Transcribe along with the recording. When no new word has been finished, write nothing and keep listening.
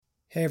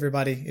Hey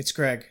everybody, it's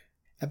Greg.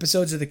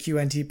 Episodes of the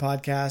QNT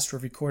podcast were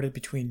recorded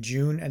between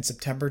June and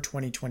September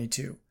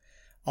 2022.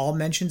 All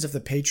mentions of the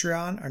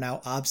Patreon are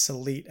now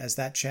obsolete as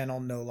that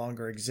channel no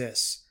longer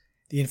exists.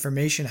 The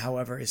information,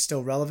 however, is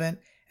still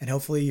relevant and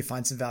hopefully you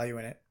find some value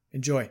in it.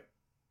 Enjoy.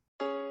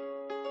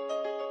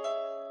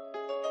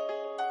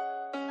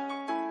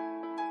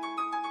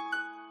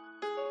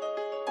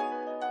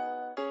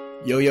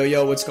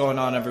 Yo, what's going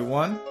on,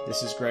 everyone?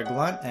 This is Greg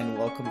Lunt, and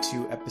welcome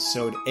to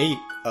episode 8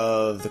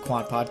 of the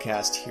Quant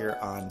Podcast here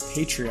on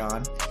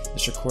Patreon.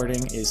 This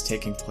recording is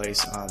taking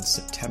place on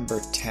September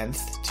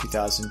 10th,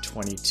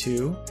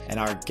 2022, and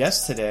our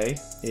guest today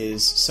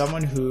is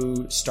someone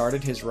who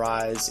started his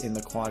rise in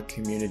the quant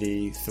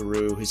community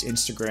through his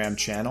Instagram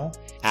channel,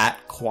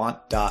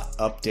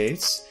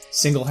 @quant.updates,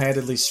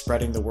 single-handedly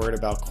spreading the word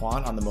about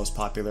quant on the most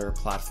popular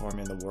platform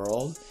in the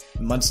world.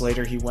 Months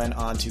later, he went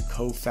on to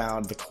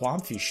co-found The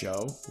Quamphy Show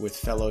with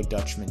fellow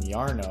Dutchman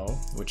Jarno,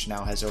 which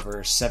now has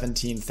over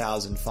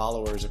 17,000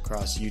 followers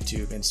across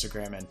YouTube,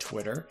 Instagram, and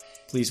Twitter.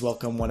 Please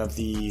welcome one of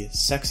the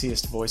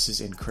sexiest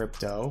voices in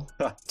crypto,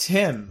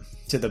 Tim,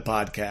 to the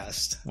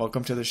podcast.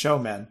 Welcome to the show,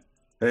 man.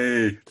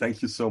 Hey,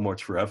 thank you so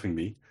much for having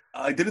me.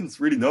 I didn't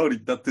really know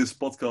that this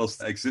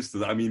podcast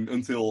existed. I mean,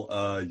 until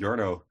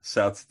Jarno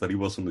said that he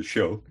was on the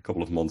show a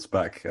couple of months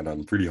back, and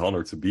I'm pretty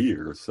honored to be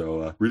here.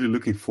 So really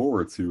looking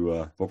forward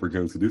to what we're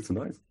going to do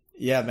tonight.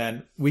 Yeah,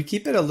 man. We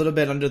keep it a little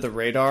bit under the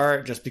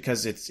radar just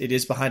because it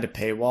is behind a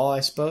paywall, I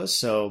suppose.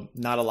 So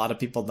not a lot of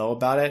people know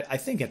about it. I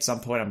think at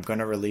some point I'm going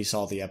to release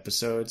all the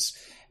episodes.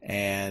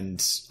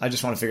 And I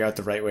just want to figure out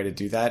the right way to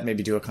do that.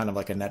 Maybe do a kind of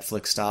like a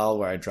Netflix style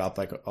where I drop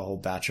like a whole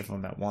batch of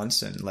them at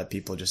once and let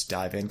people just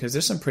dive in. Because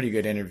there's some pretty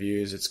good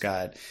interviews. It's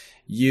got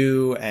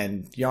you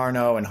and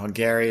Jarno and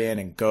Hungarian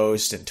and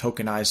Ghost and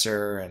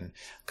Tokenizer and a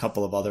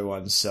couple of other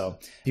ones. So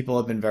people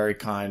have been very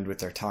kind with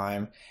their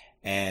time.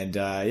 And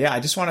I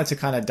just wanted to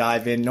kind of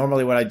dive in.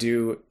 Normally what I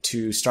do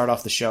to start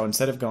off the show,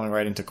 instead of going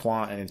right into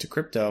quant and into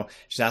crypto,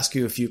 just ask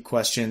you a few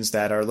questions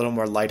that are a little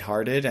more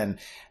lighthearted and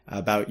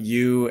about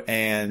you,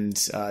 and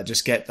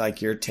just get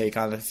like your take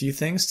on a few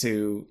things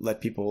to let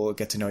people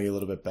get to know you a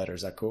little bit better.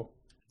 Is that cool?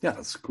 Yeah,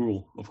 that's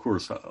cool. Of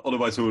course.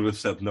 Otherwise, I would have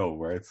said no,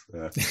 right?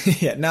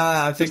 Yeah, no,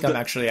 I think I'm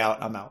actually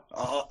out. I'm out.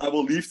 I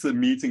will leave the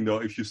meeting,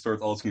 though, if you start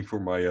asking for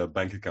my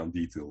bank account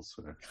details.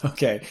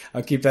 Okay,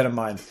 I'll keep that in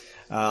mind.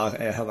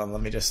 Hold on,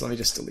 let me just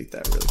delete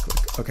that really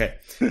quick. Okay,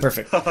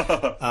 perfect.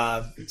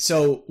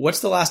 So what's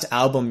the last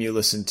album you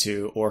listened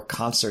to or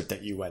concert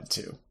that you went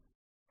to?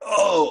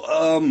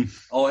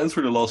 I'll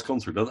answer the last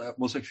concert. That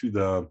was actually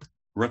the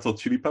Red Hot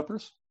Chili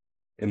Peppers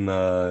in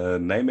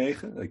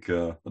Nijmegen, like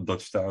a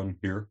Dutch town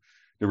here.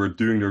 They were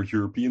doing their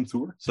European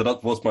tour. So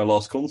that was my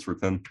last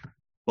concert. And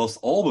last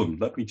album,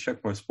 let me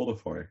check my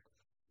Spotify.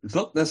 It's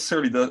not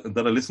necessarily that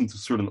I listen to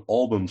certain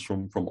albums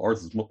from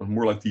artists,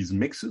 more like these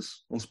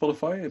mixes on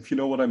Spotify, if you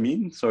know what I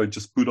mean. So I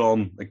just put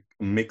on like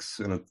a mix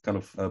and it kind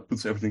of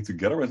puts everything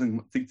together. I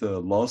think the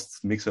last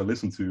mix I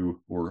listened to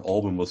or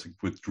album was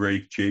with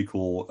Drake, J.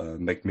 Cole,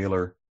 Mac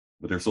Miller.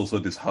 But there's also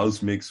this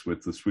house mix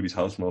with the Swedish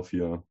House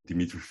Mafia,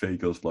 Dimitri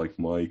Vegas, like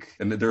Mike.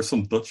 And there's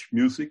some Dutch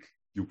music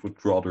you would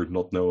rather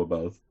not know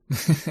about.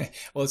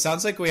 Well, it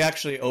sounds like we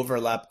actually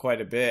overlap quite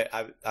a bit.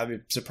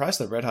 I'm surprised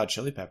the Red Hot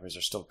Chili Peppers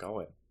are still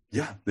going.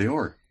 Yeah, they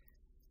are.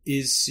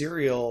 Is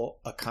cereal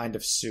a kind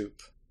of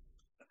soup?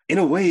 In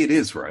a way, it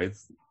is, right?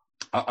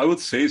 I would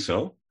say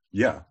so,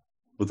 yeah.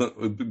 But that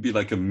would be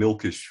like a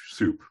milkish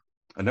soup.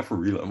 I never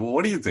realized. Well,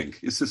 what do you think?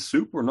 Is this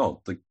soup or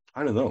not? Like,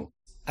 I don't know.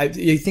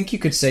 You think you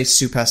could say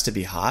soup has to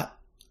be hot?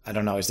 I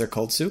don't know. Is there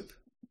cold soup?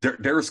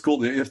 There is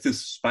cold. You have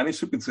this Spanish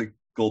soup. It's like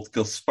called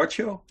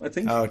gazpacho, I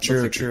think. Oh,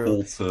 true, like true.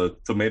 A cold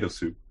tomato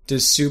soup.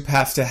 Does soup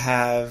have to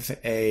have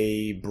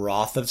a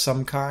broth of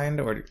some kind,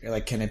 or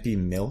like can it be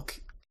milk?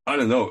 I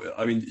don't know.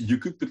 I mean, you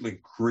could put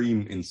like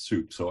cream in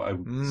soup, so I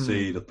would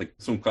say that like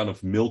some kind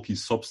of milky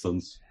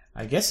substance.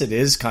 I guess it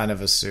is kind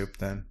of a soup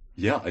then.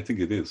 Yeah, I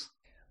think it is.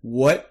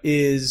 What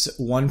is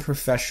one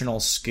professional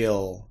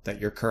skill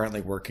that you're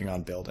currently working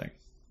on building?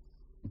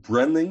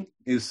 Branding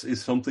is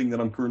something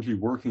that I'm currently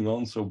working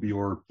on. So we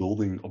are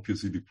building,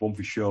 obviously, the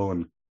Quamphy Show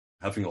and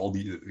having all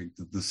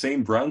the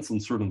same brands on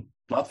certain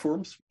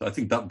platforms. I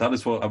think that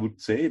is what I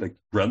would say, like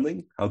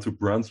branding, how to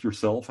brand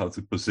yourself, how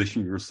to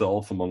position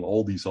yourself among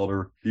all these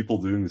other people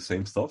doing the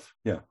same stuff.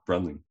 Yeah,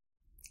 branding.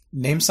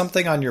 Name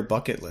something on your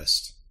bucket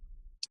list.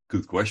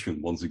 Good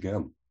question. Once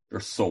again,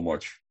 there's so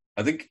much.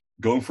 I think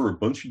going for a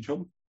bungee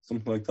jump,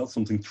 something like that,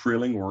 something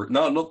thrilling, or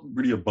no, not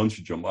really a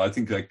bungee jump. I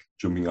think like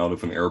jumping out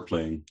of an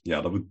airplane.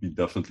 Yeah, that would be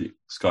definitely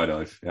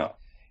skydive. Yeah.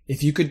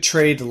 If you could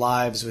trade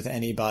lives with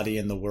anybody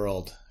in the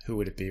world, who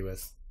would it be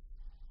with?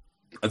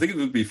 I think it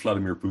would be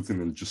Vladimir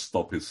Putin and just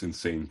stop his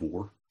insane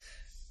war.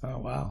 Oh,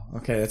 wow.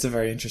 Okay, that's a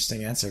very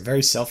interesting answer.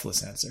 Very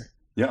selfless answer.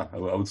 Yeah, I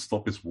would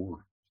stop his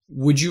war.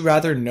 Would you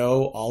rather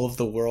know all of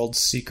the world's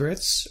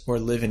secrets or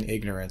live in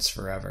ignorance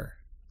forever?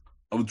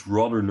 I would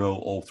rather know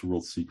all of the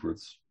world's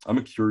secrets. I'm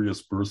a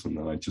curious person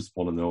and I just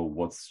want to know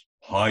what's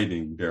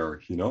hiding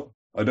there, you know?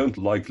 I don't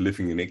like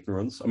living in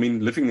ignorance. I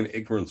mean, living in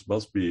ignorance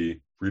must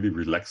be really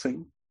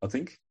relaxing, I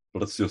think. but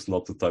that's just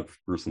not the type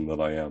of person that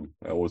I am.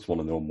 I always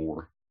want to know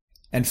more.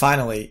 And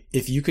finally,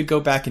 if you could go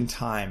back in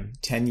time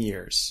 10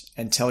 years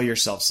and tell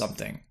yourself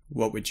something,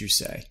 what would you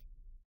say?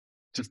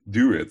 Just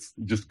do it.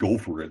 Just go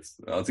for it.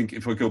 I think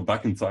if I go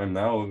back in time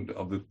now,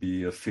 I would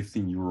be a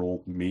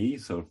 15-year-old me.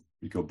 So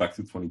we go back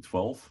to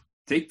 2012.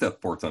 Take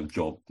that part-time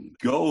job.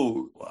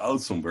 Go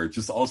out somewhere.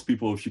 Just ask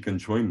people if you can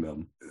join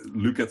them.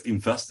 Look at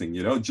investing.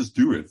 Just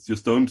do it.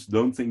 Just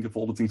don't think of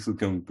all the things that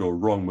can go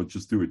wrong, but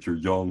just do it. You're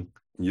young,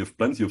 and you have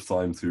plenty of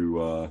time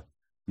to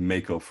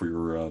make up for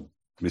your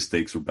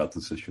mistakes or bad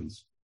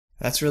decisions.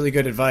 That's really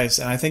good advice.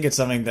 And I think it's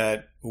something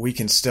that we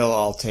can still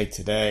all take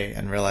today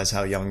and realize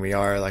how young we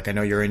are. Like, I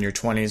know you're in your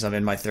 20s, I'm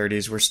in my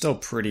 30s. We're still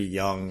pretty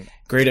young.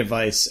 Great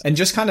advice. And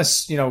just kind of,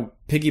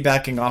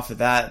 piggybacking off of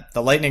that,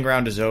 the lightning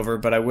round is over,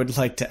 but I would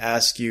like to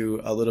ask you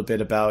a little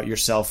bit about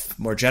yourself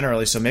more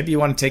generally. So maybe you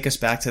want to take us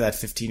back to that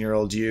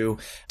 15-year-old you.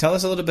 Tell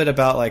us a little bit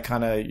about like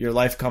kind of your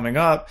life coming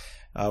up,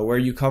 where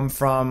you come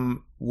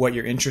from, what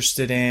you're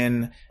interested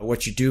in,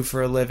 what you do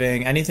for a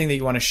living, anything that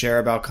you want to share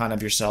about kind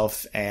of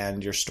yourself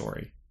and your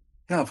story.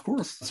 Yeah, of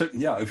course. So,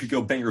 if you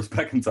go 10 years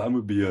back in time, it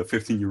would be a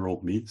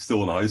 15-year-old me,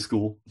 still in high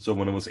school. So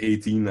when I was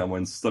 18, I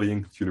went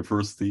studying at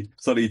university,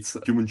 studied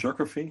human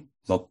geography.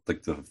 Not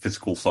like the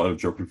physical side of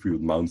geography with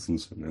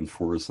mountains and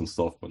forests and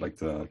stuff, but like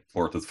the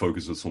part that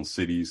focuses on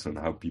cities and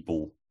how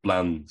people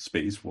plan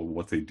space,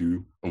 what they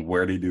do and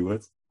where they do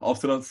it.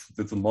 After that,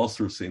 did a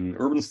master's in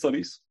urban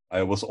studies.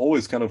 I was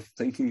always kind of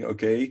thinking,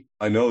 okay,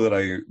 I know that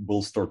I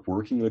will start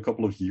working in a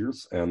couple of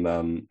years, and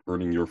then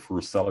earning your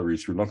first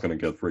salaries, you're not going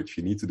to get rich.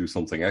 You need to do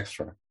something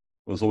extra.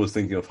 I was always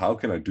thinking of how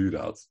can I do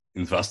that?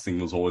 Investing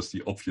was always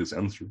the obvious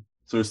answer.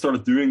 So I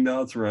started doing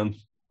that around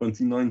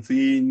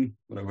 2019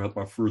 when I had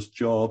my first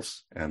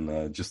jobs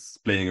and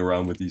just playing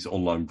around with these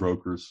online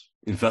brokers.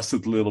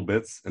 Invested a little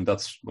bit, and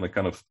that's when I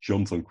kind of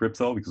jumped on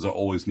crypto because I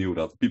always knew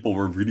that people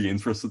were really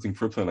interested in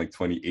crypto in like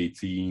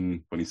 2018,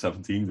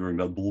 2017 during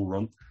that bull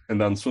run. And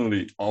then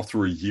suddenly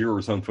after a year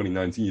or so in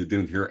 2019, you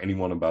didn't hear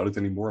anyone about it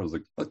anymore. I was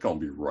like, that can't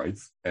be right.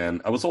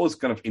 And I was always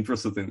kind of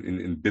interested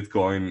in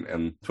Bitcoin.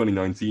 And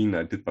 2019,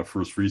 I did my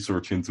first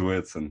research into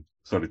it and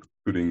started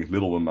putting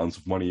little amounts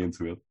of money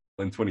into it.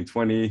 In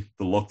 2020,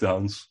 the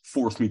lockdowns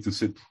forced me to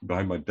sit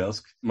behind my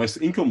desk. My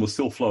income was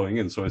still flowing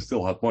in, so I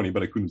still had money,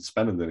 but I couldn't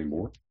spend it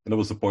anymore. And that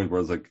was the point where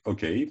I was like,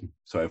 okay,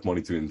 so I have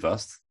money to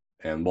invest.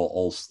 And while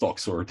all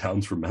stocks are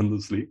down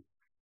tremendously,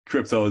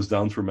 crypto is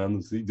down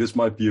tremendously, this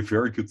might be a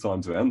very good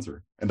time to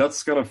enter. And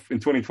that's kind of in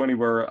 2020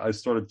 where I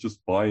started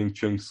just buying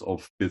chunks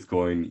of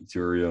Bitcoin,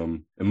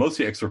 Ethereum, and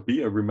mostly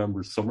XRP. I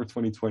remember summer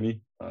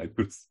 2020, I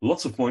put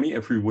lots of money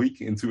every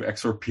week into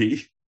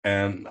XRP.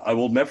 And I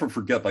will never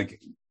forget, like,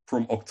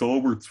 from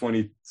October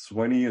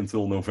 2020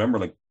 until November,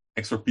 like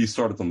XRP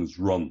started on this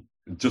run,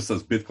 just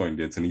as Bitcoin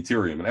did and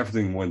Ethereum, and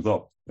everything went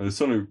up. And I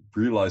suddenly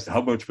realized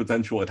how much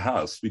potential it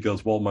has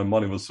because while my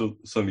money was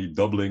suddenly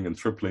doubling and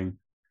tripling,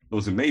 it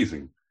was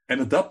amazing. And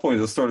at that point,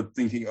 I started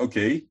thinking,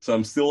 okay, so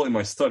I'm still in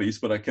my studies,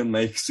 but I can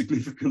make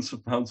significant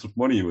amounts of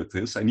money with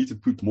this. I need to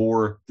put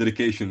more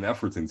dedication and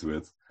effort into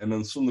it. And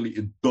then suddenly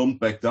it dumped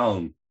back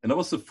down. And that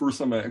was the first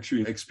time I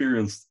actually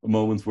experienced a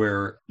moment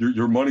where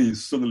your money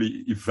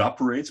suddenly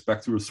evaporates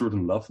back to a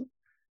certain level.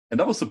 And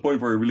that was the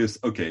point where I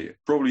realized, okay,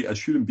 probably I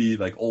shouldn't be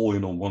like all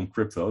in on one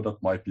crypto.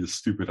 That might be a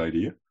stupid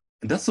idea.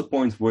 And that's the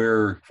point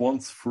where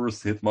Quant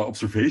first hit my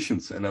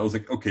observations. And I was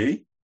like,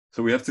 okay,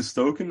 so we have this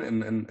token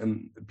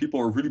and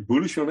people are really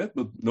bullish on it,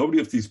 but nobody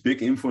of these big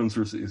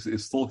influencers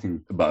is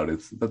talking about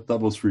it. That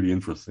was really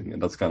interesting.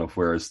 And that's kind of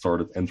where I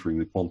started entering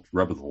the Quant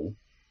rabbit hole.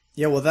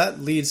 Yeah, well, that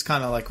leads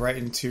kind of like right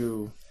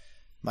into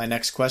my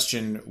next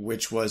question,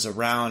 which was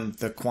around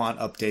the Quant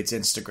Updates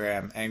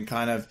Instagram, and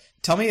kind of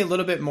tell me a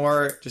little bit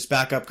more, just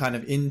back up kind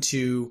of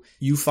into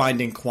you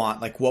finding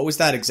Quant. Like, what was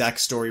that exact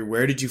story?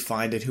 Where did you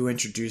find it? Who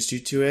introduced you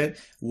to it?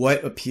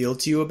 What appealed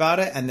to you about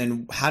it? And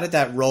then how did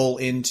that roll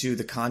into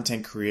the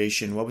content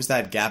creation? What was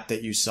that gap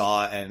that you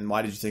saw, and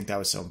why did you think that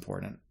was so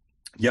important?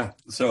 Yeah,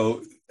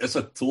 so as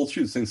I told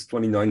you, since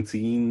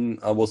 2019,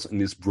 I was in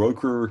this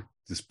broker,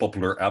 this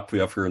popular app we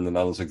have here in the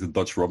Netherlands, like the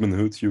Dutch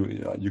Robinhood,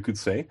 you could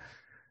say.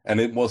 And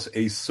it was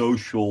a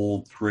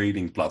social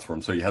trading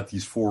platform. So you had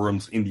these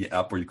forums in the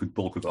app where you could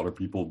talk with other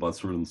people about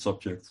certain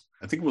subjects.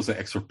 I think it was an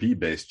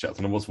XRP-based chat.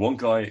 And there was one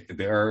guy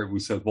there who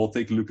said, well,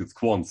 take a look at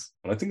Quant.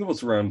 And I think it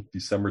was around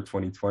December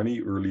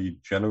 2020, early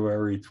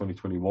January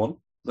 2021.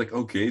 Like,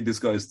 okay, this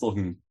guy is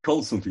talking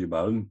constantly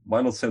about it.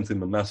 Why not send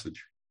him a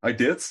message? I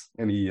did.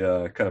 And he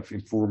kind of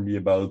informed me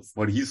about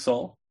what he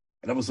saw.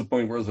 And that was the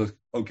point where I was like,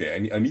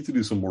 okay, I need to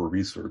do some more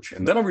research.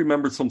 And then I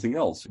remembered something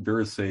else. There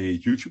is a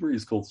YouTuber,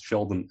 he's called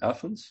Sheldon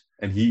Evans,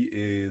 and he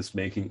is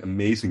making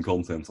amazing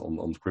content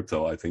on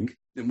crypto, I think.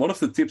 And one of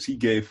the tips he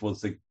gave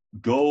was like,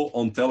 go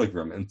on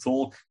Telegram and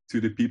talk to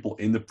the people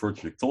in the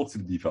project, talk to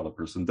the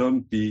developers, and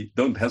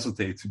don't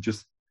hesitate to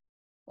just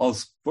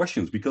ask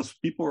questions because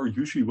people are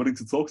usually willing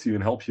to talk to you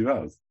and help you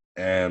out.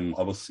 And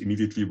I was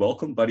immediately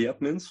welcomed by the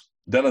admins.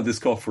 Then I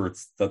discovered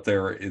that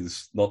there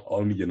is not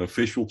only an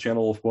official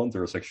channel of Quant,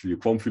 there's actually a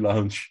Quamfy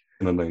Lounge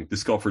And then I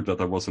discovered that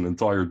there was an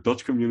entire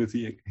Dutch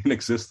community in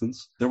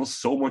existence. There was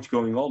so much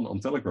going on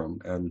Telegram.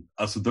 And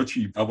as a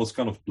Dutchie, I was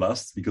kind of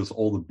blessed because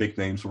all the big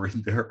names were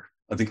in there.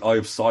 I think Eye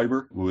of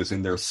Cyber, who is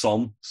in there,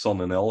 Son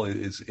NL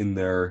is in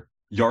there.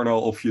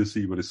 Jarno,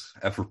 obviously, with his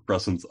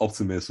ever-present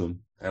optimism.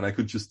 And I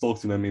could just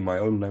talk to them in my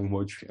own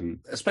language.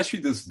 And especially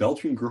this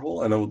Belgian girl,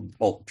 I know,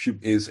 well, she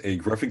is a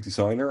graphic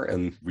designer,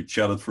 and we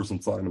chatted for some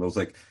time. And I was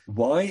like,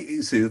 why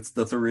is it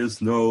that there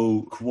is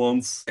no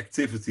quant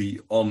activity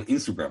on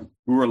Instagram?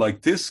 We were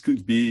like, this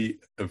could be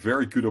a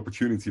very good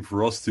opportunity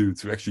for us to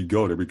actually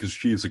go there, because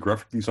she is a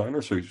graphic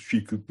designer, so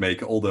she could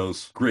make all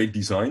those great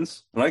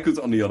designs. And I could,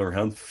 on the other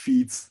hand,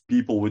 feed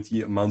people with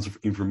the amounts of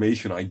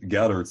information I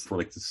gathered for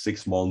like the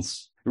 6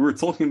 months. We were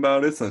talking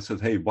about it, and I said,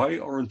 hey, why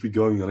aren't we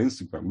going on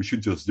Instagram? We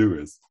should just do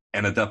it.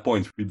 And at that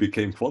point, we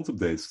became Quant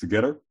Updates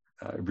together.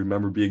 I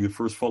remember being the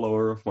first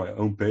follower of my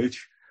own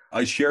page.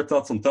 I shared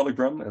that on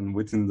Telegram, and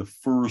within the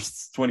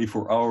first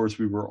 24 hours,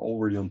 we were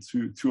already on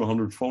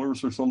 200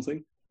 followers or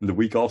something. And the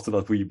week after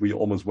that, we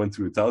almost went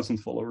to 1,000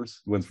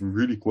 followers. It went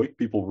really quick.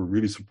 People were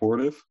really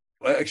supportive.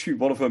 Actually,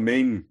 one of the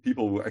main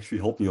people who actually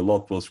helped me a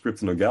lot was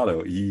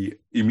Cryptonogado. He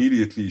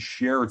immediately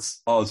shared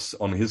us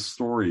on his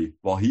story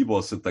while he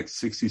was at like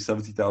 60,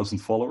 70,000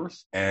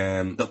 followers.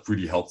 And that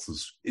really helped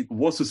us. It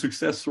was a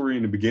success story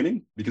in the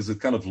beginning because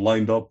it kind of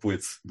lined up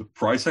with the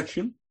price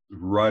action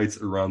right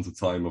around the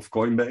time of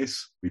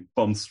Coinbase. We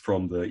pumped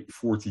from the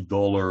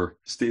 $40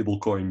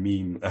 stablecoin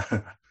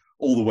meme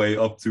all the way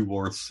up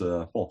towards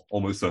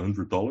almost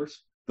 $100.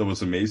 That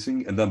was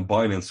amazing. And then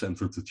Binance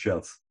entered the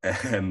chat.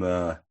 And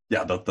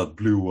that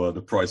blew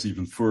the price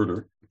even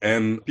further.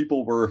 And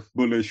people were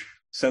bullish.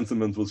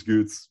 Sentiment was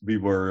good. We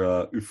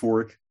were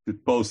euphoric.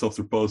 Did post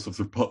after post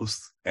after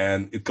post.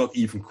 And it got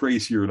even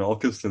crazier in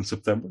August and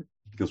September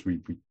because we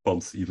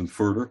pumped even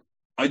further.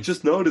 I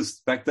just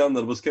noticed back then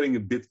that it was getting a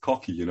bit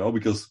cocky,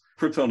 because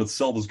crypto in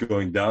itself was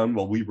going down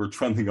while we were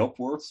trending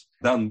upwards.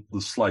 Then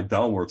the slide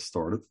downwards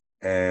started.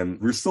 And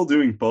we're still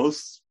doing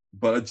posts,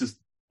 but I just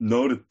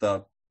noted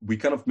that we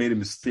kind of made a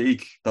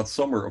mistake that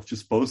summer of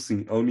just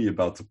posting only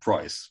about the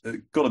price.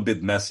 It got a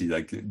bit messy.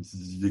 Like,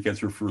 you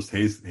get your first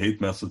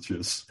hate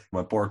messages.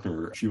 My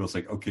partner, she was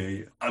like,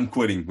 okay, I'm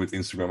quitting with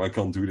Instagram. I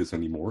can't do this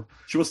anymore.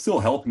 She was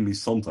still helping me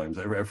sometimes.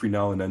 Every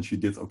now and then she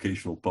did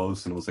occasional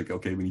posts and was like,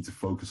 okay, we need to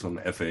focus on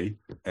FA.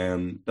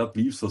 And that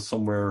leaves us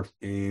somewhere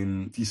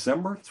in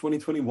December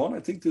 2021, I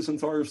think, this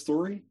entire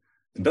story.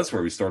 And that's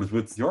where we started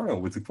with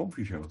Jarno, with the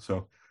Comfy Show.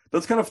 So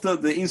that's kind of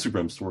the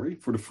Instagram story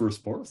for the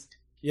first part.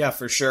 Yeah,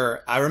 for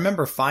sure. I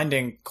remember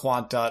finding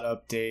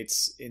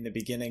Quant.updates in the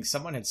beginning.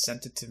 Someone had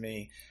sent it to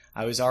me.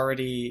 I was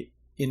already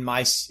in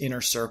my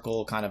inner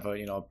circle, kind of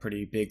a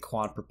pretty big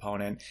quant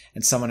proponent,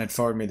 and someone had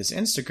forwarded me this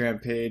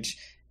Instagram page,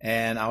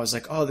 and I was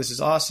like, oh, this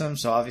is awesome.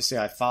 So obviously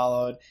I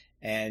followed,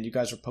 and you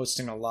guys were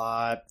posting a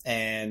lot.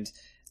 And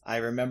I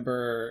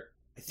remember,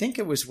 I think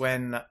it was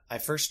when I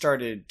first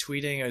started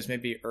tweeting. It was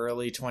maybe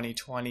early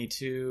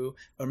 2022,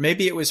 or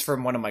maybe it was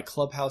from one of my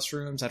Clubhouse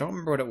rooms. I don't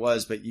remember what it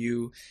was, but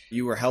you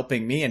were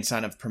helping me and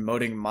kind of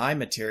promoting my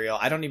material.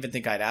 I don't even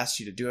think I'd asked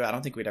you to do it. I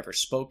don't think we'd ever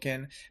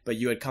spoken, but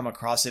you had come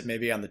across it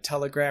maybe on the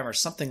Telegram or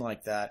something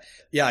like that.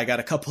 Yeah, I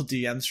got a couple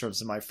DMs from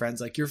some of my friends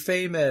like, you're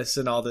famous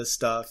and all this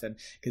stuff. And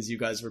because you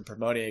guys were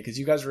promoting it, because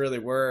you guys really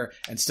were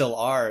and still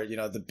are,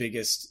 the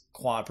biggest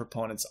quant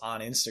proponents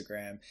on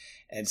Instagram.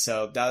 And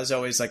so that was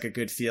always like a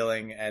good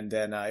feeling. And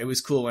then it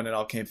was cool when it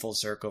all came full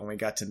circle and we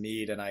got to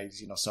meet and I,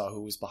 saw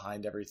who was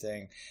behind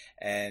everything.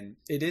 And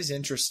it is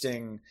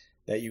interesting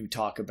that you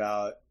talk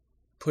about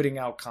putting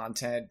out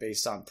content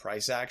based on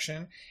price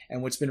action.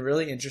 And what's been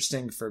really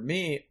interesting for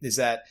me is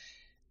that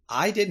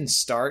I didn't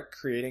start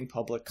creating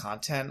public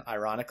content,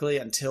 ironically,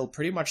 until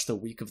pretty much the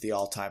week of the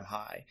all-time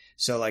high.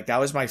 So like that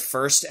was my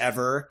first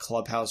ever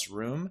Clubhouse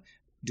room,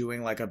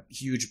 doing like a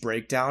huge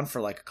breakdown for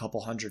like a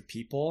couple hundred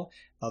people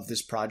of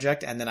this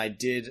project. And then I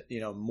did,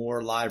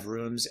 more live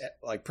rooms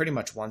like pretty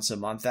much once a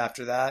month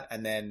after that.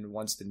 And then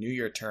once the new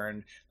year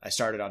turned, I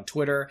started on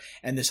Twitter.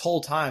 And this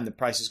whole time the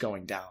price is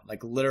going down.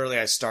 Like literally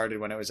I started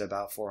when it was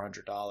about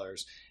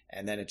 $400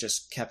 and then it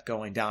just kept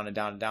going down and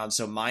down and down.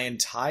 So my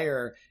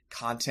entire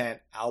content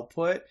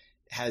output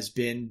has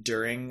been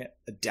during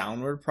a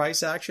downward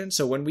price action.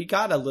 So when we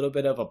got a little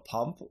bit of a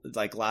pump,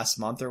 like last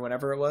month or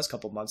whenever it was, a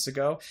couple months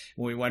ago,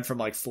 when we went from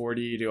like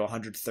 40 to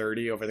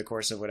 130 over the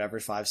course of whatever,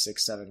 5,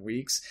 6, 7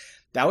 weeks,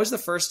 that was the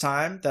first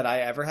time that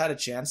I ever had a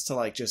chance to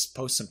like just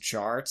post some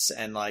charts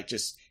and like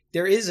just,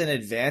 there is an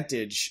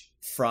advantage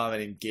from an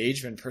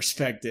engagement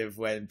perspective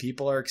when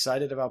people are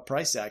excited about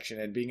price action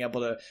and being able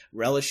to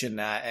relish in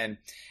that. And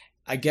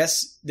I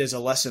guess there's a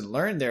lesson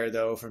learned there,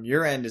 though, from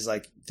your end is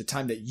like the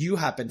time that you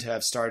happen to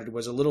have started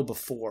was a little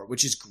before,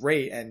 which is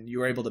great. And you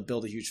were able to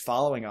build a huge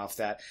following off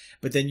that.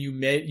 But then you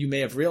may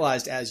have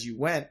realized as you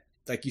went,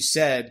 like you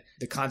said,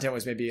 the content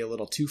was maybe a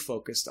little too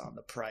focused on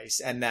the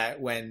price, and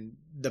that when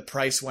the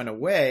price went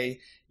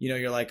away,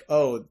 you're like,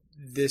 oh,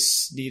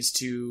 this needs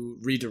to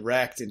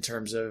redirect in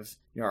terms of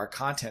our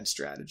content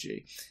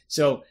strategy.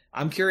 So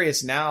I'm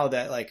curious now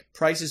that like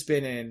price has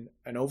been in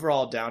an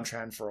overall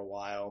downtrend for a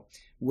while.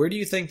 Where do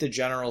you think the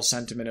general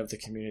sentiment of the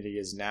community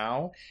is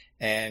now?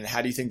 And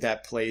how do you think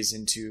that plays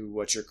into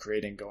what you're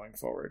creating going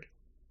forward?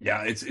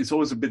 Yeah, it's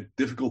always a bit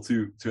difficult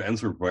to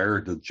answer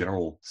where the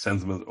general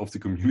sentiment of the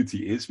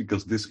community is,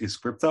 because this is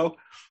crypto.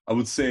 I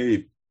would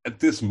say at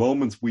this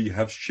moment we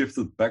have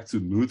shifted back to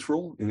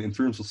neutral in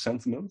terms of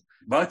sentiment.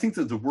 But I think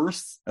that the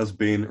worst has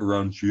been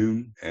around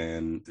June,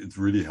 and it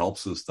really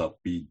helps us that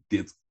we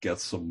did get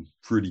some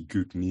pretty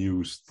good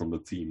news from the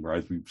team,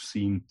 right? We've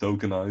seen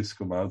Tokenize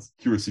come out,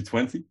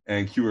 QRC20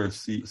 and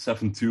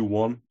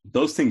QRC721.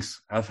 Those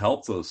things have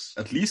helped us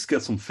at least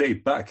get some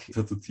faith back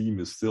that the team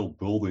is still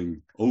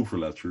building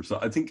Overledger. So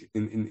I think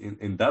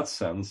in that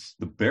sense,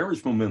 the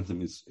bearish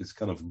momentum is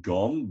kind of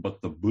gone,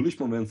 but the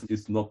bullish momentum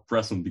is not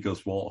present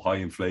because, well, high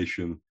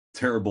inflation,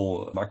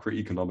 terrible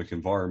macroeconomic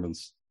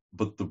environments,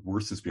 but the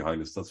worst is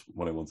behind us. That's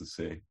what I want to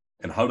say.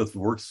 And how that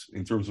works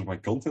in terms of my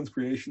content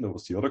creation, that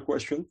was the other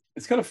question.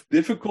 It's kind of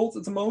difficult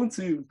at the moment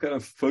to kind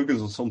of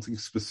focus on something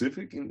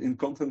specific in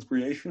content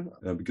creation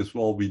because,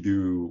 well, we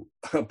do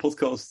a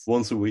podcast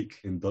once a week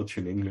in Dutch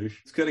and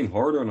English. It's getting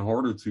harder and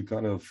harder to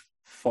kind of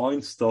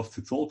find stuff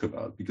to talk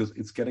about because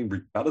it's getting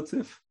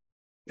repetitive.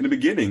 In the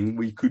beginning,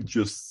 we could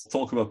just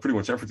talk about pretty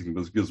much everything,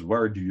 because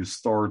where do you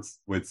start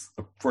with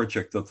a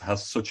project that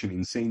has such an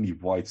insanely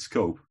wide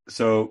scope?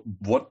 So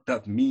what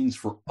that means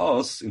for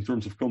us in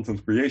terms of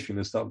content creation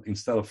is that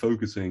instead of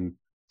focusing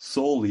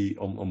solely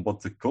on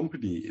what the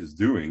company is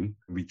doing,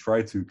 we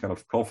try to kind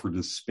of cover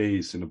the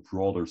space in a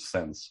broader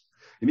sense.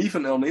 And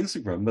even on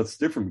Instagram, that's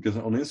different, because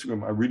on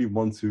Instagram, I really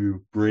want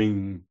to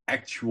bring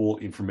actual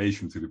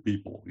information to the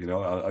people. You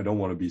know, I don't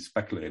want to be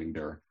speculating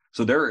there.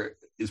 So there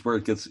is where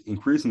it gets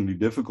increasingly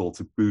difficult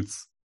to put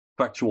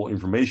factual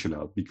information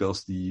out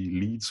because the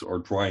leads are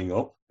drying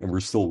up and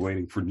we're still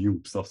waiting for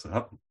new stuff to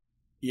happen.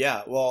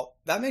 Yeah, well,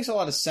 that makes a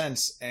lot of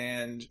sense.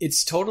 And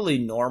it's totally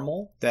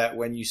normal that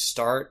when you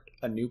start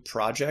a new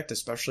project,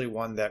 especially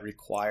one that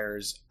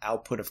requires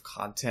output of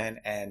content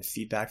and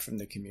feedback from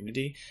the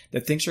community,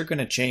 that things are going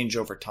to change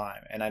over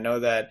time. And I know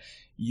that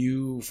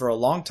you, for a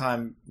long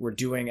time, were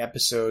doing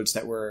episodes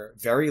that were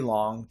very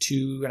long,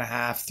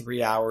 2.5,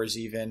 3 hours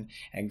even,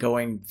 and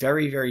going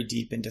very, very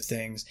deep into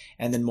things.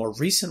 And then more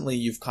recently,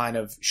 you've kind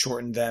of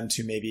shortened them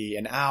to maybe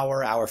an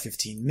hour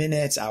 15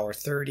 minutes, hour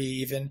 30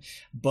 even.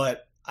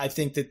 But I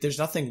think that there's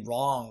nothing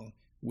wrong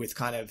with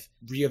kind of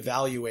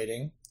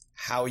reevaluating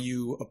how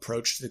you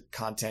approach the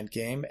content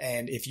game.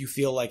 And if you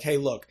feel like, hey,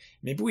 look,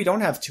 maybe we don't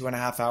have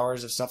 2.5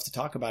 hours of stuff to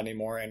talk about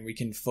anymore, and we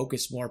can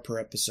focus more per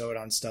episode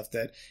on stuff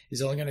that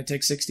is only going to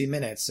take 60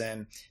 minutes.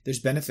 And there's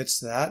benefits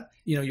to that.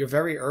 You know, you're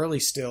very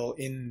early still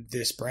in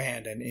this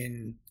brand and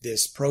in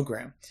this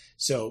program.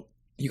 So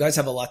you guys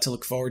have a lot to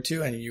look forward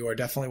to, and you are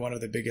definitely one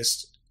of the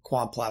biggest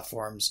quant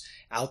platforms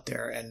out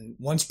there. And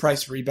once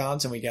price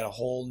rebounds and we get a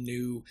whole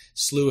new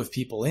slew of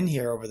people in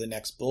here over the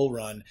next bull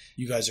run,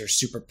 you guys are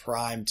super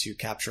primed to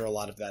capture a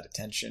lot of that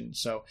attention.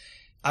 So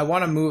I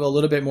want to move a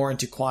little bit more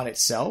into quant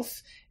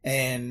itself.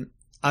 And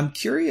I'm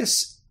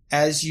curious,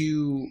 as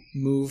you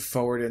move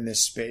forward in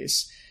this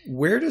space,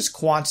 where does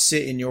quant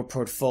sit in your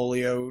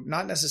portfolio?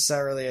 Not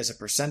necessarily as a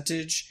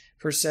percentage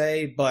per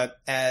se, but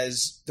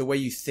as the way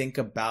you think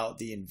about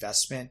the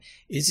investment.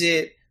 Is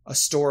it a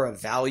store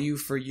of value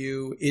for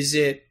you? Is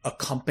it a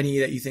company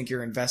that you think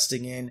you're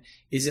investing in?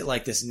 Is it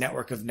like this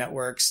network of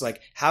networks?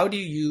 Like, how do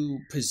you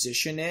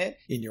position it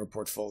in your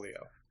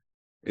portfolio?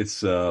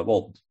 It's,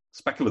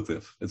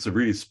 speculative. It's a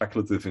really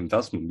speculative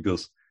investment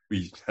because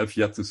we have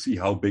yet to see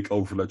how big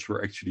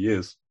Overledger actually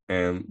is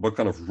and what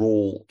kind of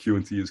role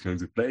QNT is going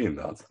to play in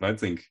that. And I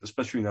think,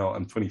 especially now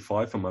I'm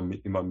 25, I'm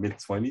in my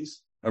mid-20s,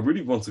 I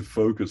really want to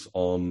focus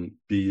on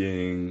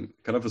being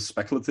kind of a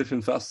speculative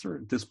investor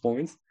at this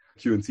point.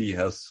 QNT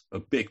has a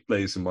big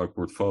place in my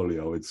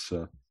portfolio. It's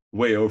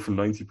way over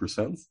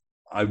 90%.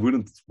 I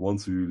wouldn't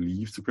want to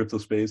leave the crypto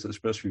space,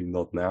 especially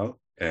not now.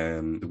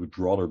 And I would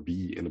rather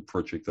be in a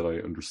project that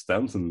I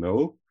understand and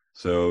know.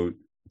 So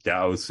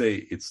yeah, I would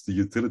say it's the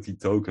utility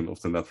token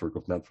of the network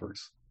of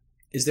networks.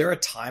 Is there a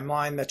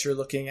timeline that you're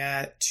looking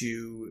at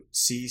to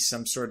see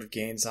some sort of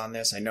gains on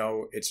this? I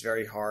know it's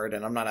very hard,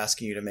 and I'm not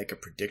asking you to make a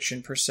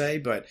prediction per se,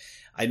 but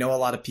I know a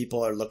lot of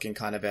people are looking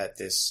kind of at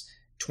this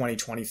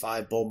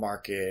 2025 bull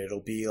market. It'll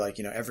be like,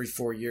 you know, every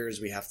 4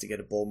 years we have to get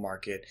a bull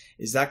market.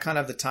 Is that kind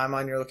of the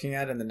timeline you're looking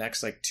at in the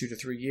next like 2 to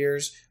 3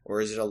 years?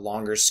 Or is it a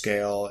longer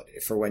scale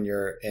for when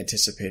you're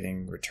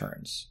anticipating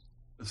returns?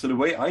 So the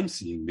way I'm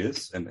seeing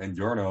this, and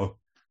Jarno,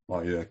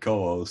 my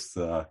co-host,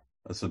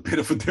 has a bit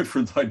of a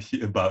different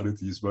idea about it.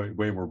 He's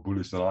way more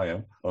bullish than I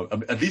am.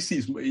 At least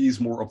he's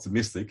more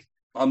optimistic.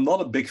 I'm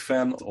not a big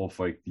fan of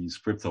like these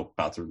crypto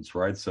patterns,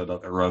 right? So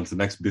that around the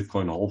next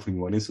Bitcoin halving,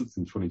 when is it?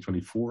 In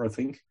 2024, I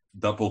think.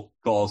 That will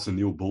cause a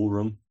new bull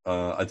run.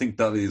 I think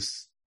that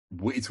is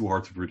way too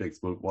hard to predict.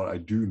 But what I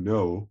do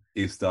know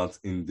is that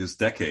in this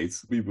decade,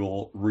 we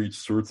will reach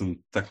certain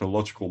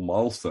technological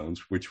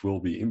milestones which will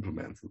be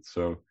implemented.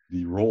 So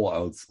the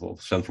rollout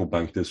of central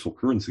bank digital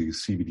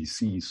currencies,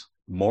 CBDCs,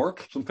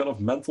 mark, some kind of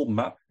mental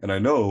map. And I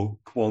know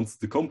Quant,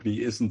 the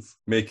company, isn't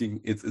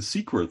making it a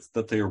secret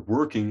that they are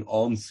working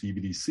on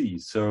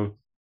CBDC. So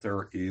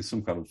there is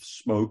some kind of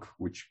smoke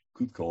which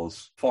could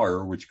cause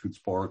fire, which could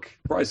spark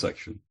price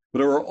action. But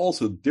there are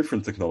also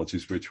different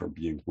technologies which are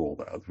being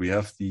rolled out. We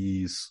have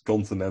these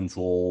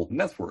continental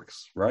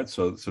networks, right?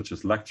 So such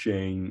as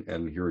LangChain,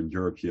 and here in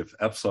Europe you have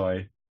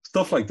AppSci.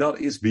 Stuff like that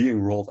is being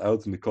rolled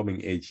out in the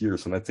coming 8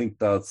 years. And I think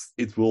that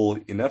it will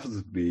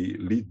inevitably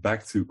lead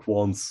back to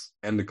quants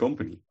and the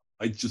company.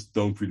 I just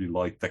don't really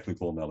like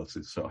technical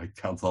analysis, so I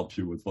can't help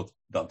you with what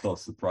that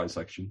does to price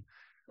action.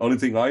 Only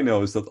thing I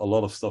know is that a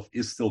lot of stuff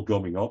is still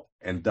going up,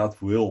 and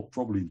that will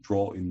probably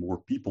draw in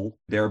more people,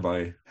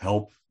 thereby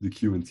help the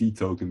QNT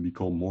token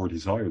become more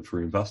desired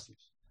for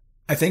investors.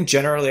 I think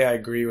generally I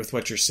agree with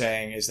what you're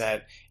saying, is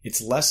that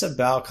it's less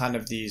about kind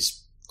of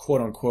these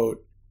quote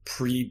unquote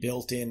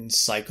pre-built-in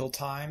cycle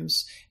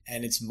times,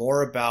 and it's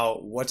more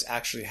about what's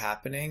actually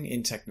happening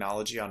in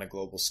technology on a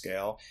global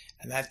scale.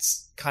 And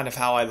that's kind of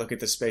how I look at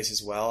the space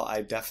as well.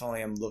 I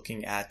definitely am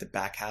looking at the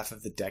back half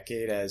of the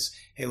decade as,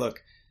 hey,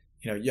 look,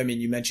 I mean,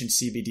 you mentioned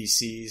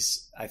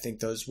CBDCs. I think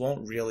those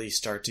won't really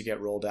start to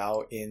get rolled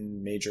out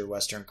in major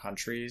Western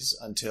countries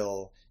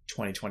until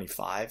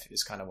 2025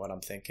 is kind of what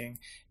I'm thinking.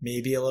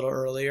 Maybe a little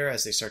earlier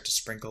as they start to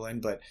sprinkle in,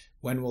 but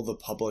when will the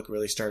public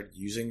really start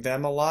using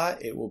them a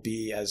lot? It will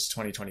be as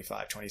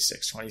 2025,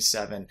 26,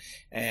 27.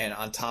 And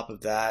on top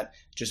of that,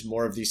 just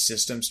more of these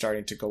systems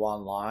starting to go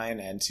online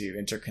and to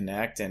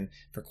interconnect, and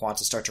for Quant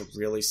to start to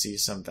really see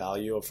some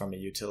value from a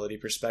utility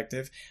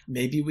perspective.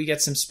 Maybe we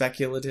get some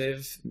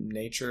speculative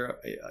nature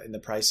in the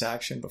price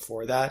action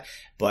before that,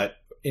 but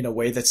in a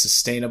way that's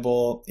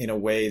sustainable, in a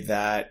way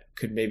that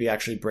could maybe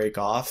actually break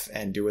off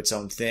and do its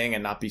own thing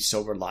and not be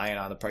so reliant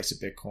on the price of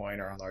Bitcoin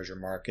or on larger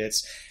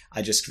markets.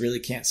 I just really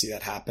can't see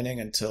that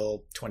happening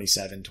until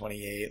 27,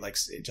 28, like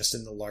just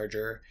in the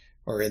larger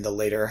or in the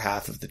later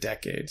half of the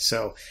decade.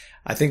 So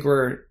I think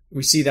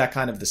we see that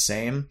kind of the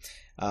same.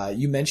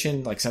 You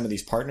mentioned like some of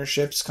these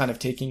partnerships kind of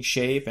taking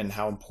shape and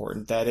how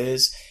important that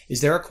is.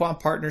 Is there a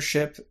Quant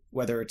partnership,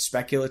 whether it's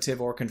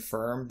speculative or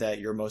confirmed, that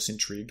you're most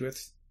intrigued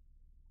with?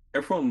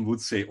 Everyone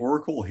would say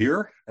Oracle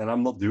here, and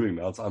I'm not doing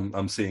that.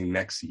 I'm saying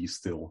Nexi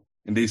still.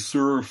 And they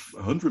serve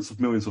hundreds of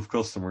millions of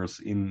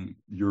customers in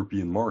the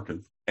European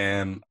market.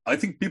 And I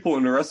think people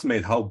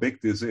underestimate how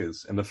big this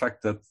is. And the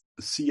fact that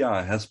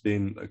SIA has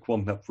been a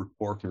Quant Network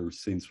partner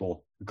since,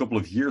 a couple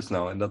of years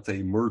now, and that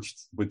they merged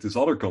with this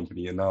other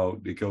company, and now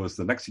they go as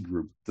the Nexi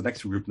Group. The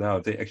Nexi Group now,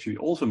 they actually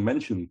also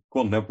mention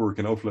Quant Network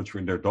and Overledger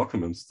in their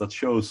documents. That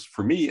shows,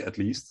 for me at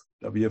least,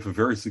 that we have a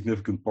very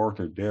significant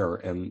partner there,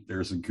 and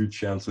there's a good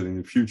chance that in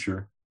the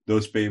future,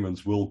 those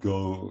payments will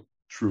go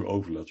through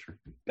Overledger.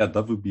 Yeah,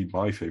 that would be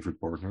my favorite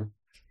partner.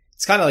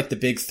 It's kind of like the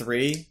big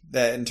three,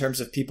 that in terms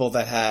of people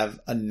that have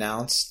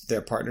announced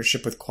their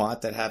partnership with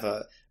Quant that have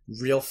a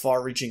real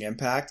far-reaching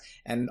impact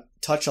and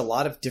touch a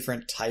lot of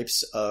different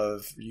types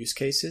of use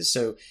cases.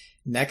 So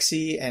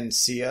Nexi and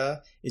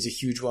SIA is a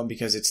huge one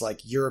because it's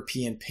like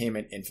European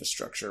payment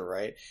infrastructure,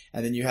 right?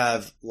 And then you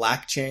have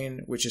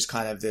LangChain, which is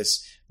kind of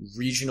this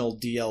regional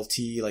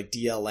DLT, like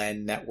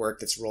DLN network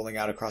that's rolling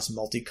out across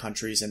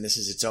multi-countries. And this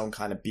is its own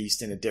kind of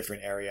beast in a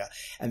different area.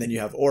 And then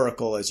you have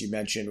Oracle, as you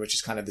mentioned, which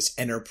is kind of this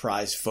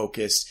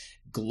enterprise-focused,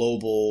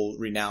 global,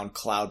 renowned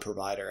cloud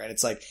provider. And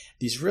it's like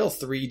these real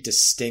three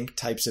distinct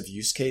types of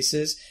use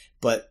cases,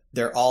 but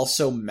they're all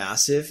so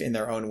massive in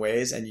their own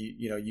ways. And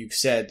you've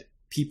said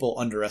people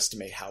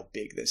underestimate how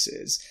big this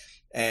is.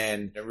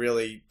 And it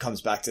really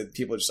comes back to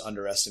people just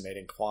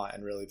underestimating Quant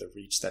and really the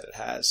reach that it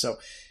has. So,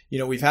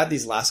 we've had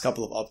these last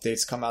couple of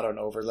updates come out on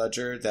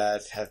Overledger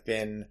that have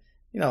been,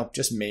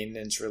 just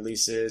maintenance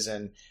releases,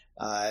 and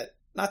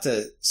not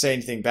to say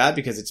anything bad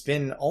because it's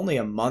been only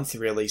a month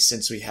really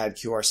since we had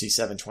QRC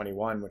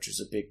 721, which was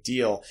a big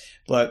deal.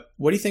 But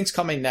what do you think's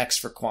coming next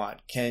for Quant?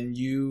 Can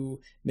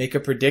you make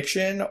a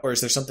prediction, or is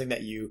there something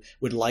that you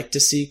would like to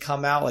see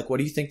come out? Like, what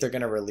do you think they're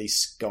going to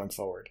release going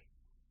forward?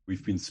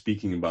 We've been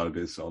speaking about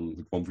this on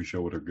the Quant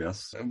Show with our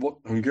guests. And what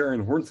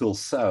Hungarian Horntail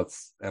said,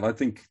 and I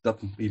think that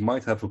he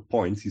might have a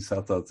point, he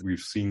said that we've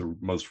seen the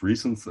most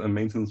recent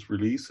maintenance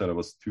release, and it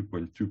was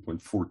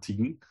 2.2.14.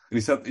 And he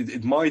said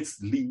it might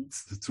lead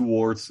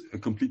towards a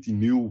completely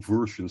new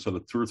version, so the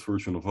third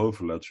version of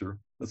Overledger.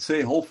 Let's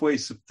say halfway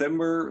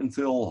September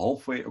until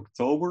halfway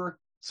October.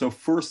 So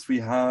first we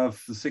have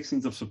the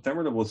 16th of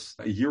September. That was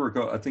a year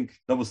ago. I think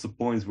that was the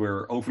point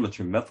where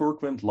Overledger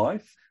Network went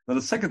live. Now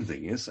the second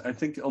thing is, I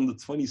think on the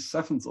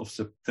 27th of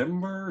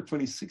September,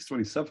 26th,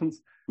 27th,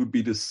 would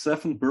be the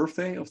 7th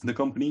birthday of the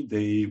company.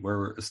 They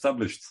were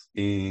established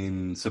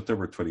in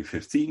September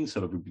 2015,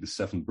 so that would be the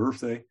 7th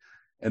birthday.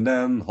 And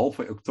then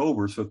halfway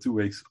October, so 2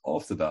 weeks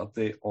after that,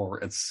 they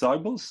are at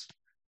Sibos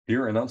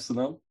here in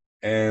Amsterdam.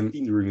 And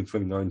during the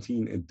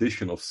 2019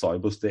 edition of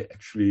Sibos, they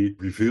actually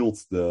revealed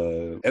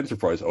the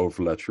Enterprise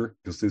Overledger,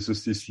 because this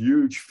is this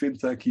huge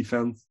fintech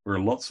event where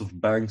lots of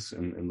banks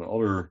and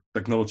other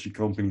technology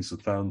companies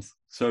attend.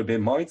 So they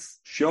might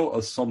show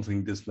us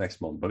something this next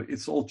month, but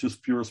it's all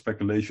just pure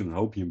speculation and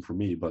hopium for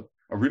me. But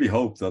I really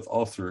hope that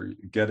after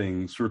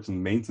getting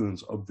certain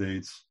maintenance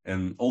updates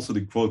and also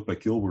the quote by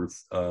Gilbert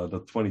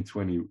that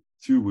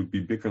 2022 would be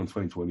bigger than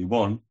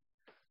 2021,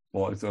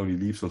 well, it only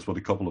leaves us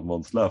a couple of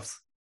months left.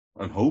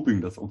 I'm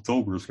hoping that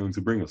October is going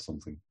to bring us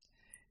something.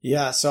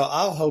 Yeah, so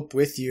I'll hope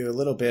with you a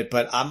little bit,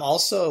 but I'm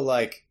also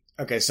like,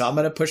 okay, so I'm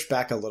going to push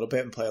back a little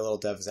bit and play a little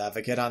devil's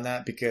advocate on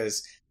that,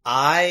 because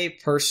I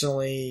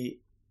personally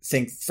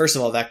think, first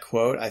of all, that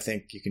quote, I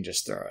think you can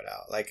just throw it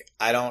out. Like,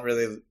 I don't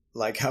really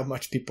like how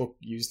much people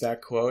use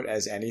that quote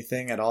as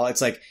anything at all.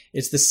 It's like,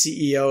 it's the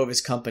CEO of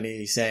his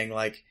company saying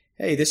like,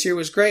 hey, this year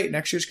was great,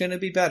 next year's going to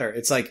be better.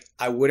 It's like,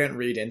 I wouldn't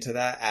read into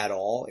that at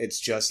all. It's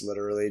just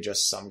literally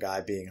just some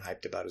guy being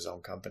hyped about his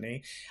own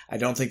company. I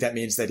don't think that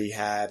means that he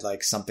had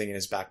like something in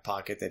his back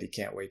pocket that he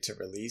can't wait to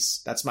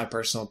release. That's my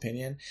personal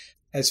opinion.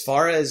 As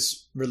far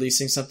as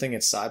releasing something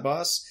at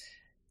Sibos,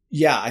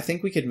 yeah, I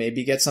think we could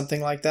maybe get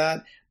something like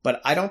that. But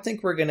I don't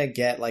think we're going to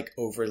get like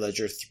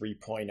Overledger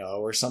 3.0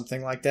 or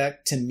something like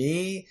that. To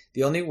me,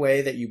 the only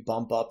way that you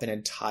bump up an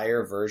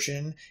entire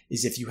version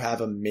is if you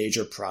have a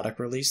major product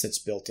release that's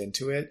built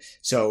into it.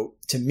 So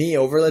to me,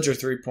 Overledger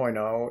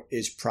 3.0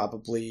 is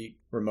probably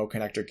remote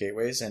connector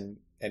gateways and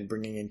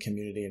bringing in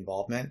community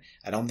involvement.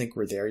 I don't think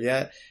we're there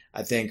yet.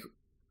 I think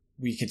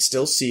we could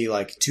still see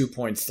like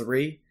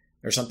 2.3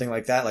 or something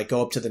like that, like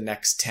go up to the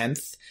next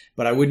 10th,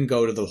 but I wouldn't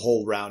go to the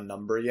whole round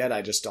number yet.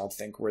 I just don't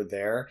think we're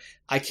there.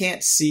 I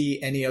can't see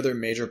any other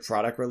major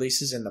product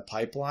releases in the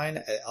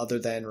pipeline other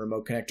than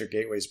remote connector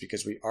gateways,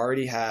 because we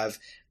already have,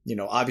 you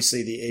know,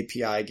 obviously the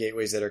API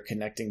gateways that are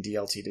connecting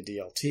DLT to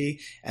DLT.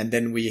 And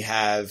then we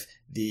have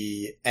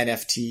the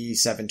NFT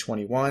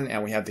 721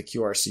 and we have the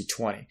QRC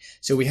 20.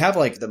 So we have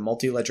like the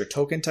multi-ledger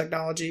token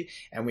technology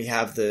and we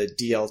have the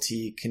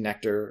DLT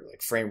connector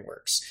like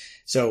frameworks.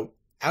 So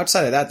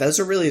outside of that, those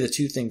are really the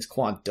two things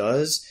Quant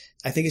does.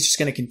 I think it's just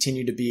going to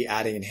continue to be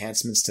adding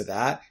enhancements to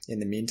that. In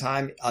the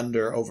meantime,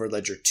 under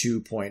Overledger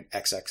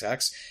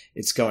 2.xxx,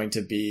 it's going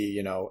to be,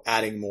 you know,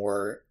 adding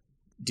more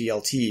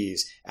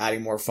DLTs,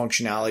 adding more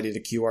functionality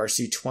to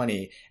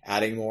QRC20,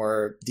 adding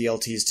more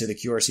DLTs to the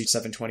QRC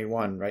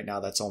 721. Right now,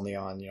 that's only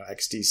on, you know,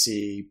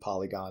 XDC,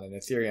 Polygon,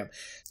 and Ethereum.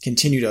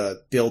 Continue to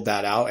build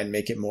that out and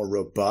make it more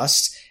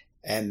robust.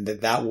 And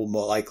that will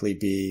more likely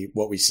be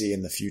what we see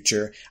in the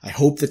future. I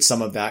hope that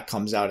some of that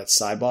comes out at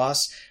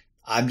Sibos.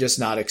 I'm just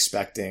not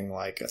expecting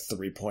like a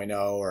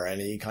 3.0 or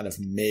any kind of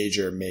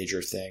major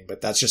thing,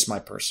 but that's just my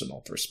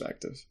personal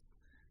perspective.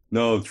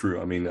 No,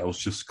 true. I mean, I was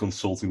just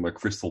consulting my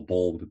crystal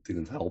ball, but it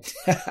didn't help.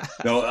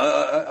 No,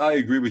 I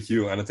agree with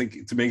you. And I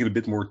think to make it a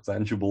bit more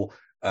tangible,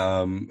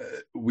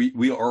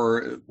 we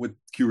are with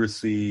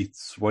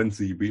QRC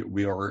 20,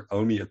 we are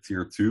only at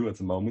tier 2 at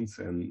the moment.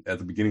 And at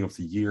the beginning of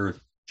the year,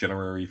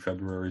 January,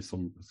 February,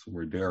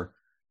 somewhere there,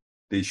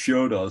 they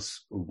showed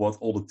us what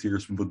all the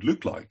tiers would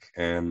look like.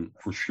 And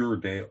for sure,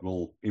 they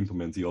will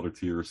implement the other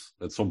tiers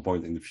at some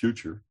point in the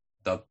future.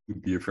 That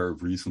would be a very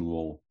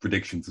reasonable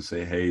prediction to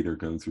say, hey, they're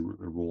going to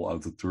roll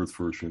out the third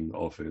version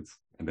of it,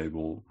 and they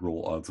will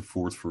roll out the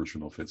fourth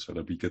version of it so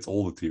that we get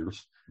all the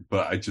tiers.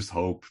 But I just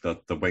hope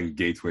that the when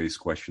gateways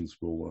questions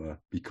will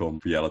become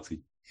reality.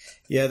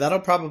 Yeah, that'll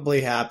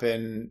probably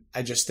happen.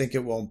 I just think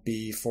it won't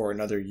be for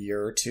another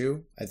year or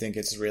two. I think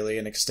it's really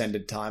an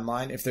extended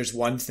timeline. If there's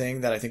one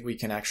thing that I think we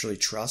can actually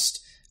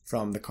trust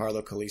from the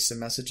Carlo Calisa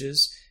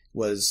messages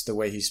was the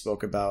way he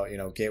spoke about, you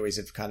know, gateways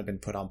have kind of been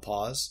put on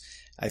pause.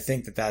 I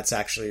think that that's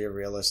actually a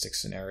realistic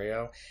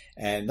scenario,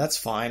 and that's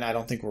fine. I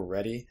don't think we're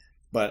ready,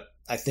 but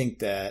I think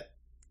that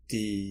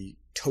the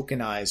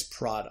tokenized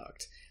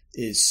product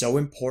is so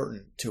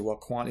important to what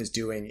Quant is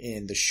doing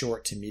in the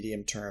short to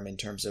medium term in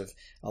terms of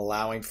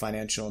allowing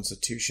financial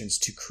institutions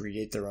to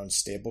create their own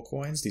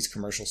stablecoins, these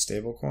commercial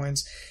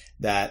stablecoins,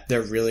 that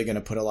they're really going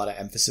to put a lot of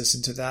emphasis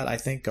into that, I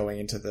think, going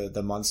into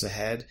the months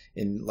ahead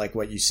in, like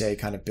what you say,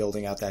 kind of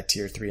building out that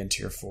tier 3 and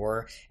tier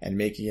 4 and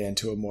making it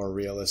into a more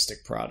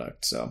realistic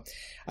product. So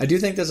I do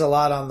think there's a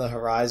lot on the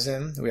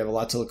horizon. We have a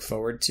lot to look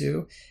forward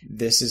to.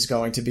 This is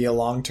going to be a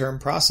long-term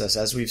process,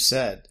 as we've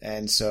said.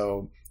 And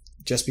so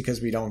just because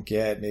we don't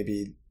get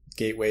maybe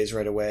gateways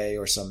right away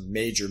or some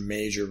major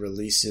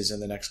releases in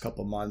the next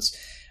couple months,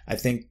 I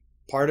think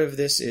part of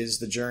this is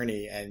the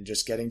journey and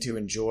just getting to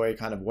enjoy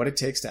kind of what it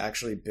takes to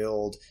actually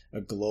build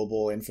a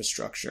global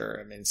infrastructure.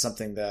 I mean,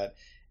 something that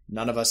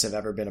none of us have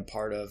ever been a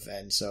part of.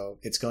 And so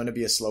it's going to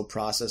be a slow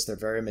process. They're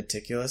very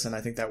meticulous, and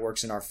I think that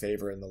works in our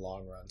favor in the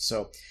long run.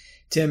 So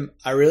Tim,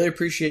 I really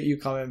appreciate you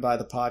coming by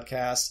the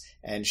podcast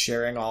and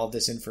sharing all of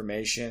this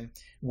information.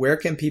 Where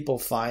can people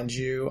find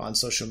you on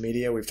social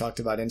media? We've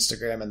talked about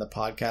Instagram and the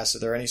podcast. Are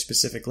there any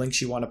specific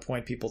links you want to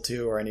point people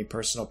to or any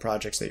personal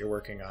projects that you're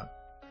working on?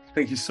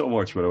 Thank you so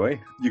much, by the way.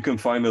 You can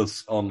find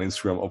us on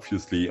Instagram,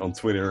 obviously, on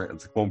Twitter at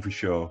The Quamfy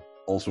Show,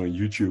 also on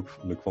YouTube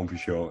on The Quamfy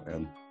Show,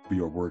 and we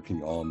are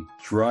working on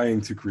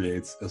trying to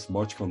create as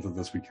much content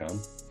as we can.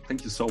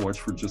 Thank you so much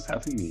for just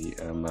having me,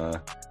 and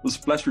it was a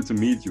pleasure to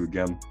meet you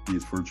again, be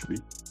it virtually.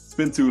 It's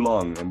been too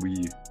long, and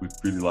we would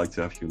really like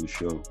to have you on the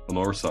show on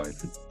our side.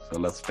 So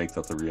let's make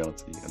that a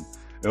reality. And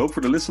I hope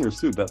for the listeners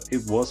too that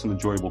it was an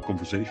enjoyable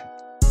conversation.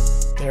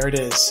 There it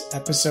is,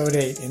 episode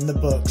 8 in the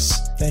books.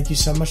 Thank you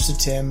so much to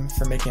Tim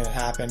for making it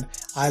happen.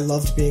 I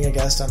loved being a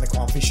guest on the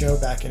Quamfy Show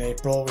back in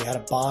April. We had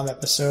a bomb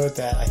episode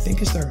that I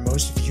think is their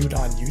most viewed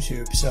on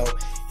YouTube. So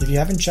if you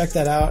haven't checked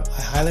that out,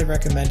 I highly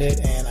recommend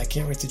it, and I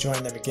can't wait to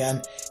join them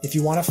again. If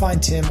you want to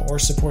find Tim or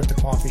support the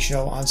Quamfy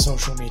Show on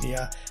social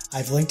media,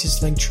 I've linked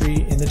his link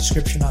tree in the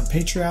description on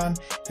Patreon,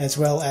 as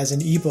well as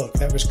an ebook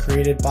that was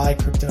created by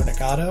Crypto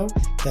Nagato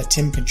that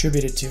Tim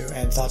contributed to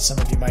and thought some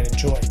of you might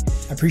enjoy.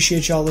 I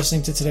appreciate y'all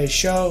listening to today's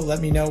show.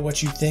 Let me know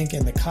what you think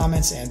in the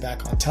comments and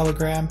back on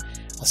Telegram.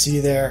 I'll see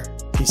you there.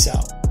 Peace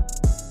out.